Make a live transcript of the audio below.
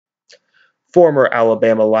former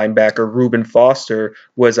Alabama linebacker Reuben Foster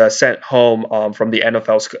was sent home from the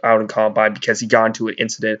NFL scouting combine because he got into an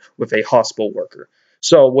incident with a hospital worker.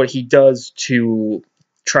 So what he does to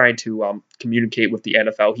try to communicate with the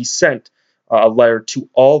NFL, he sent a letter to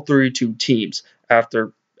all 32 teams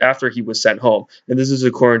after he was sent home, and this is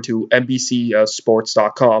according to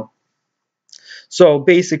NBCSports.com. So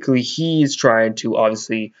basically, he's trying to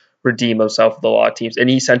obviously redeem himself with a lot of teams, and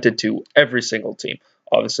he sent it to every single team.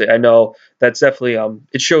 Obviously, I know that's definitely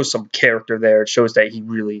it shows some character there. It shows that he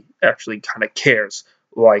really actually kind of cares,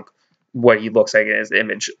 like what he looks like in his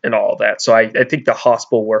image and all that. So I think the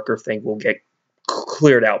hospital worker thing will get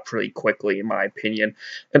cleared out pretty quickly, in my opinion.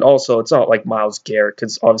 And also, it's not like Myles Garrett,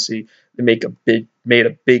 because obviously they made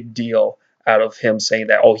a big deal out of him saying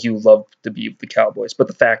that, oh, he would love to be with the Cowboys. But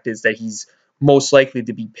the fact is that he's most likely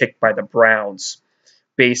to be picked by the Browns.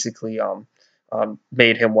 Basically,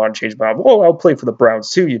 made him want to change his mind. Oh, I'll play for the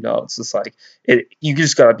Browns too. It's just like you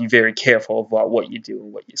just gotta be very careful about what you do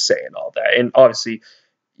and what you say and all that. And obviously,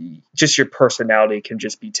 just your personality can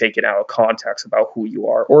just be taken out of context about who you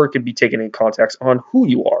are, or it can be taken in context on who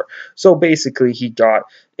you are. So basically, he got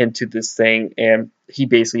into this thing, and he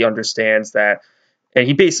basically understands that, and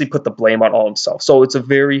he basically put the blame on all himself. So it's a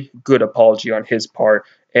very good apology on his part.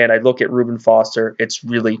 And I look at Reuben Foster; it's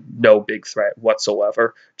really no big threat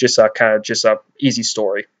whatsoever. Just a easy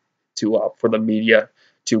story to for the media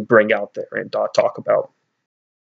to bring out there and talk about.